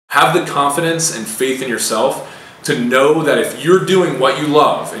Have the confidence and faith in yourself to know that if you're doing what you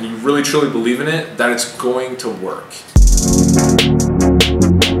love and you really truly believe in it, that it's going to work.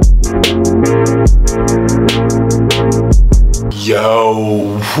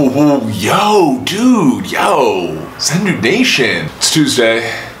 Yo, dude, Zendude Nation. It's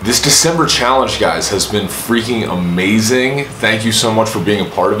Tuesday. This December challenge, guys, has been freaking amazing. Thank you so much for being a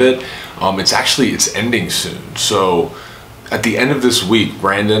part of it. It's ending soon. So at the end of this week,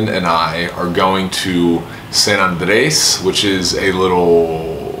 Brandon and I are going to San Andres, which is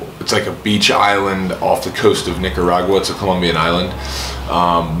it's like a beach island off the coast of Nicaragua. It's a Colombian island.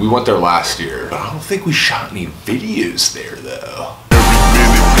 We went there last year, but I don't think we shot any videos there though.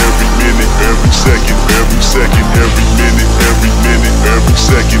 Every minute, every second, every second.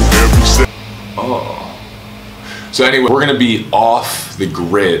 Oh. So anyway, we're gonna be off the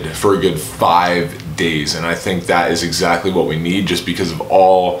grid for a good 5 days, and I think that is exactly what we need, just because of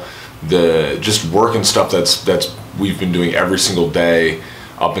all the work and stuff that's we've been doing every single day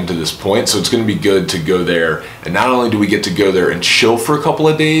up until this point. So it's going to be good to go there, and not only do we get to go there and chill for a couple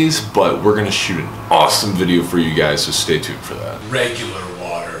of days, but we're going to shoot an awesome video for you guys, so stay tuned for that. Regular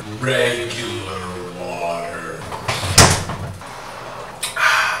water.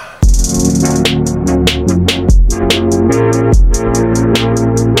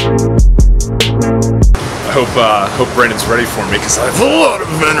 I hope Brandon's ready for me, because I have a lot of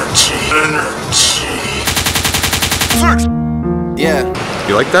energy. Yeah.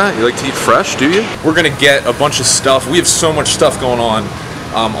 You like that? You like to eat fresh, do you? We're gonna get a bunch of stuff. We have so much stuff going on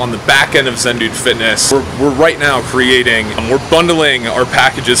the back end of Zendude Fitness. We're right now creating, we're bundling our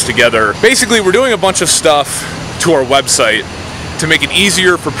packages together. Basically, we're doing a bunch of stuff to our website to make it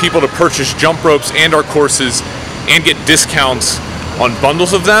easier for people to purchase jump ropes and our courses and get discounts on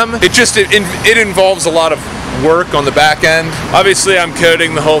bundles of them. It involves a lot of work on the back end. Obviously, I'm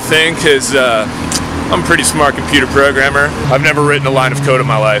coding the whole thing because I'm a pretty smart computer programmer. I've never written a line of code in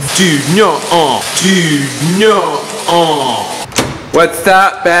my life. Dude, no. What's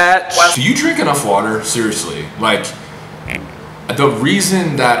that, bitch? Do you drink enough water? Seriously. Like, the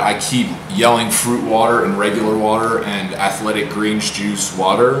reason that I keep yelling fruit water and regular water and athletic greens juice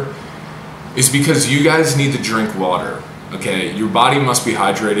water is because you guys need to drink water, okay? Your body must be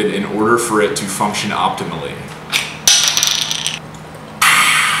hydrated in order for it to function optimally.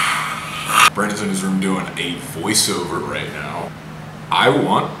 Brandon's in his room doing a voiceover right now. I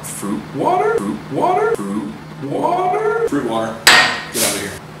want fruit water, fruit water, fruit water, fruit water. Get out of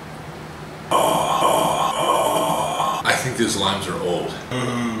here. I think these limes are old.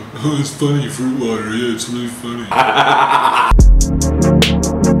 Oh, it's funny, fruit water. Yeah, it's really funny.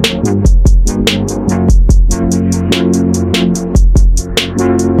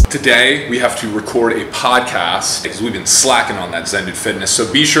 Today, we have to record a podcast because we've been slacking on that Zendude Fitness. So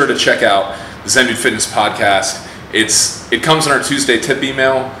be sure to check out the Zendude Fitness podcast. It comes in our Tuesday tip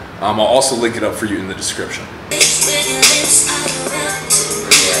email. I'll also link it up for you in the description.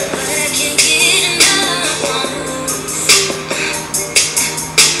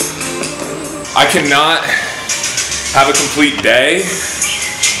 I cannot have a complete day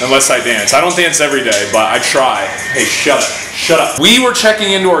unless I dance. I don't dance every day, but I try. Hey, shut up. Shut up. We were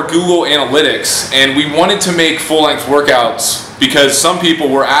checking into our Google Analytics, and we wanted to make full-length workouts because some people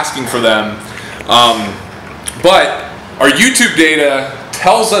were asking for them. But our YouTube data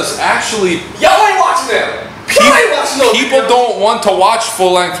tells us actually, y'all ain't watching them. People don't want to watch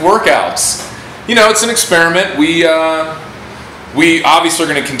full-length workouts. You know, it's an experiment. We obviously are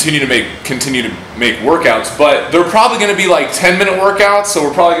going to continue to make workouts, but they're probably going to be like 10-minute workouts. So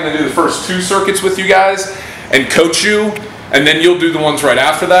we're probably going to do the first 2 circuits with you guys and coach you, and then you'll do the ones right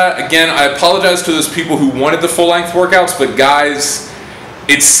after that. Again, I apologize to those people who wanted the full-length workouts, but guys,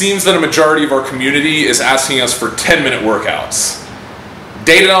 it seems that a majority of our community is asking us for 10-minute workouts.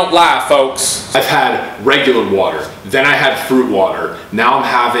 Data don't lie, folks. I've had regular water, then I had fruit water. Now I'm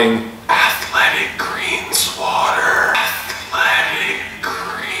having athletic greens water. Athletic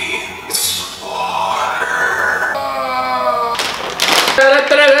greens water.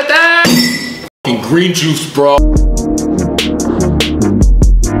 Fucking green juice, bro.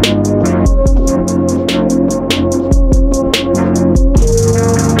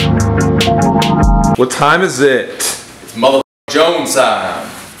 What time is it? It's mother Jones time.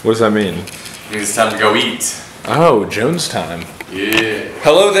 What does that mean? It's time to go eat. Oh, Jones time. Yeah.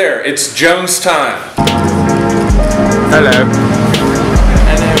 Hello there, it's Jones time. Hello.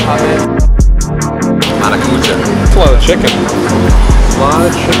 Hello, Papa. Manakucha. That's a lot of chicken. A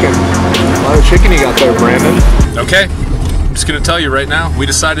lot of chicken you got there, Brandon. Okay, I'm just gonna tell you right now, we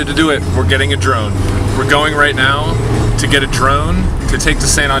decided to do it. We're getting a drone. We're going right now to get a drone to take to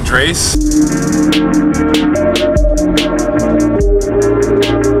San Andres.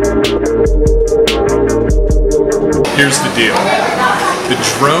 Here's the deal. The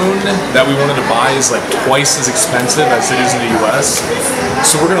drone that we wanted to buy is like twice as expensive as it is in the US.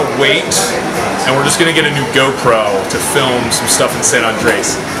 So we're gonna wait, and we're just gonna get a new GoPro to film some stuff in San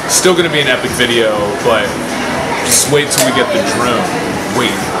Andres. Still gonna be an epic video, but just wait till we get the drone.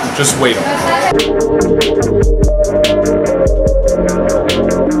 Wait, just wait on it.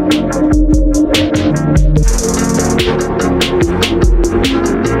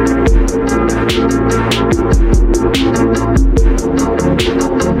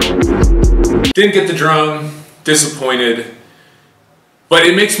 Didn't get the drone, disappointed, but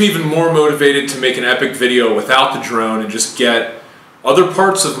it makes me even more motivated to make an epic video without the drone and just get other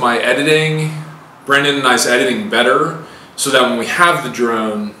parts of my editing, Brandon and I's editing, better, so that when we have the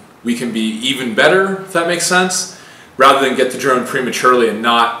drone, we can be even better, if that makes sense, rather than get the drone prematurely and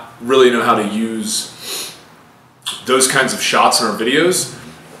not really know how to use those kinds of shots in our videos.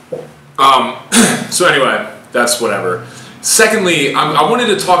 So anyway, that's whatever. Secondly, I wanted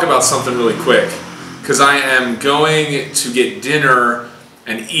to talk about something really quick, because I am going to get dinner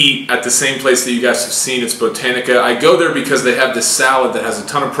and eat at the same place that you guys have seen. It's Botanica. I go there because they have this salad that has a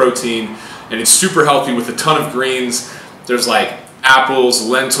ton of protein, and it's super healthy with a ton of greens. There's like apples,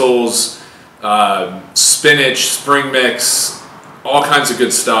 lentils, spinach, spring mix, all kinds of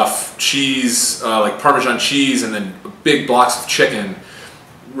good stuff. Cheese, like Parmesan cheese, and then big blocks of chicken.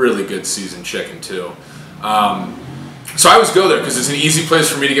 Really good seasoned chicken too. So I always go there because it's an easy place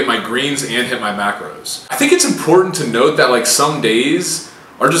for me to get my greens and hit my macros. I think it's important to note that like some days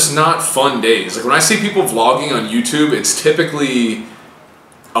are just not fun days. Like when I see people vlogging on YouTube, it's typically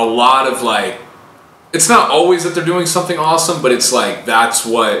a lot of like, it's not always that they're doing something awesome, but it's like, that's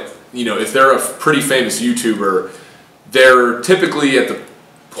what, you know, if they're a pretty famous YouTuber, they're typically at the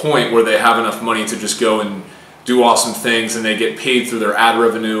point where they have enough money to just go and do awesome things, and they get paid through their ad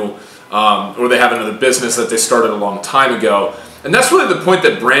revenue. Or they have another business that they started a long time ago. And that's really the point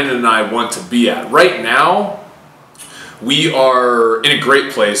that Brandon and I want to be at. Right now, we are in a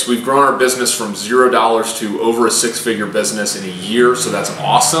great place. We've grown our business from $0 to over a 6-figure business in a year, so that's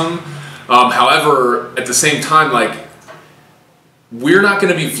awesome. However, at the same time, like, we're not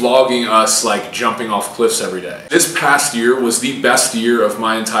gonna be vlogging us like jumping off cliffs every day. This past year was the best year of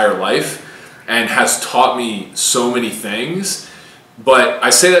my entire life and has taught me so many things. But I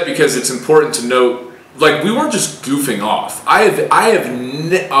say that because it's important to note, like, we weren't just goofing off. I have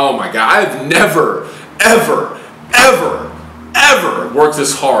never, ever worked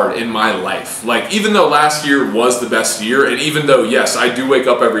this hard in my life. Like, even though last year was the best year, and even though, yes, I do wake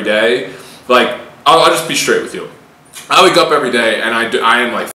up every day, like, I'll just be straight with you. I wake up every day and I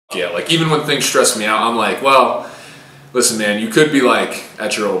am like, yeah, like, even when things stress me out, I'm like, well, listen, man, you could be like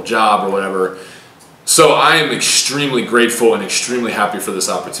at your old job or whatever. So I am extremely grateful and extremely happy for this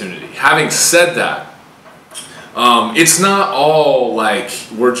opportunity. Having said that, it's not all like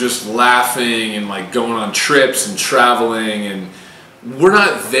we're just laughing and like going on trips and traveling, and we're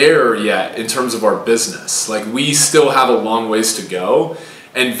not there yet in terms of our business. Like, we still have a long ways to go,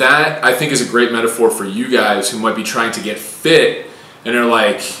 and that I think is a great metaphor for you guys who might be trying to get fit and are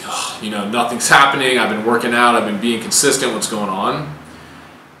like, oh, you know, nothing's happening, I've been working out, I've been being consistent, what's going on?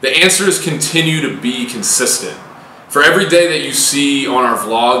 The answer is continue to be consistent. For every day that you see on our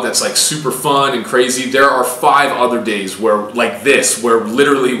vlog that's like super fun and crazy, there are 5 other days where, like this, where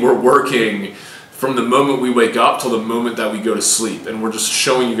literally we're working from the moment we wake up till the moment that we go to sleep, and we're just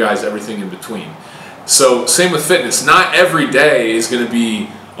showing you guys everything in between. So same with fitness. Not every day is gonna be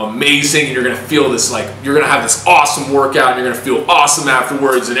amazing and you're gonna feel this, like, you're gonna have this awesome workout and you're gonna feel awesome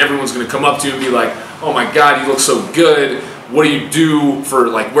afterwards, and everyone's gonna come up to you and be like, oh my God, you look so good. What do you do for,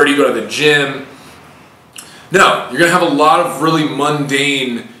 like, where do you go to the gym? No, you're gonna have a lot of really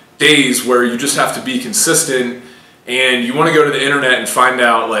mundane days where you just have to be consistent, and you wanna go to the internet and find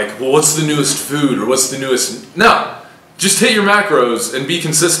out, like, well, what's the newest food, or what's the newest... No, just hit your macros and be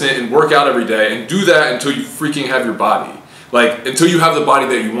consistent and work out every day, and do that until you freaking have your body. Like, until you have the body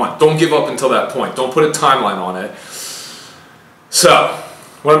that you want. Don't give up until that point. Don't put a timeline on it. So,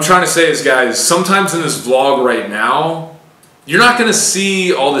 what I'm trying to say is, guys, sometimes in this vlog right now, you're not going to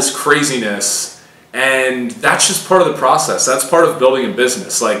see all this craziness, and that's just part of the process. That's part of building a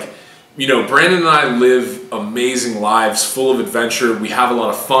business. Like, you know, Brandon and I live amazing lives full of adventure. We have a lot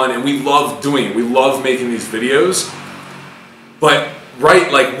of fun, and we love doing it. We love making these videos. But,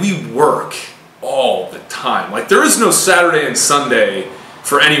 right, like, we work all the time. Like, there is no Saturday and Sunday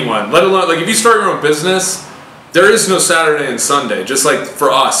for anyone, let alone, like, if you start your own business, There is no Saturday and Sunday. Just like for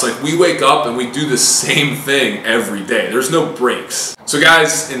us, like we wake up and we do the same thing every day. There's no breaks. So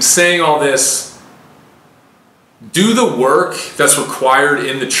guys, in saying all this, do the work that's required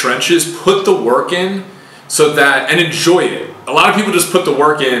in the trenches, put the work in so that, and enjoy it. A lot of people just put the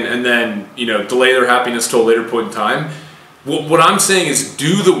work in and then, you know, delay their happiness to a later point in time. What I'm saying is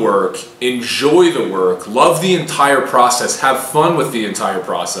do the work, enjoy the work, love the entire process, have fun with the entire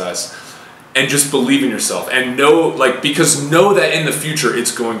process, and just believe in yourself. And know that in the future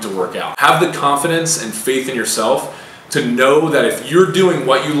it's going to work out. Have the confidence and faith in yourself to know that if you're doing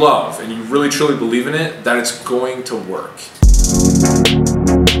what you love and you really truly believe in it, that it's going to work.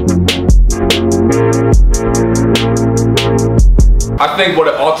 I think what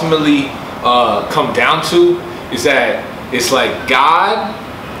it ultimately come down to is that it's like God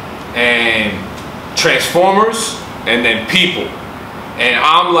and Transformers and then people. And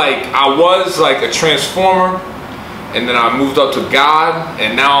I'm like, I was like a Transformer, and then I moved up to God,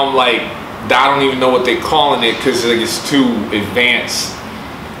 and now I'm like, I don't even know what they're calling it because like it's too advanced.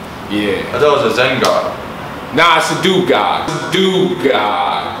 Yeah. I thought it was a Zen god. Nah, it's a do God. Do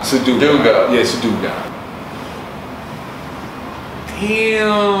God. It's a do God. Yeah, it's a do God.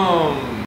 Damn.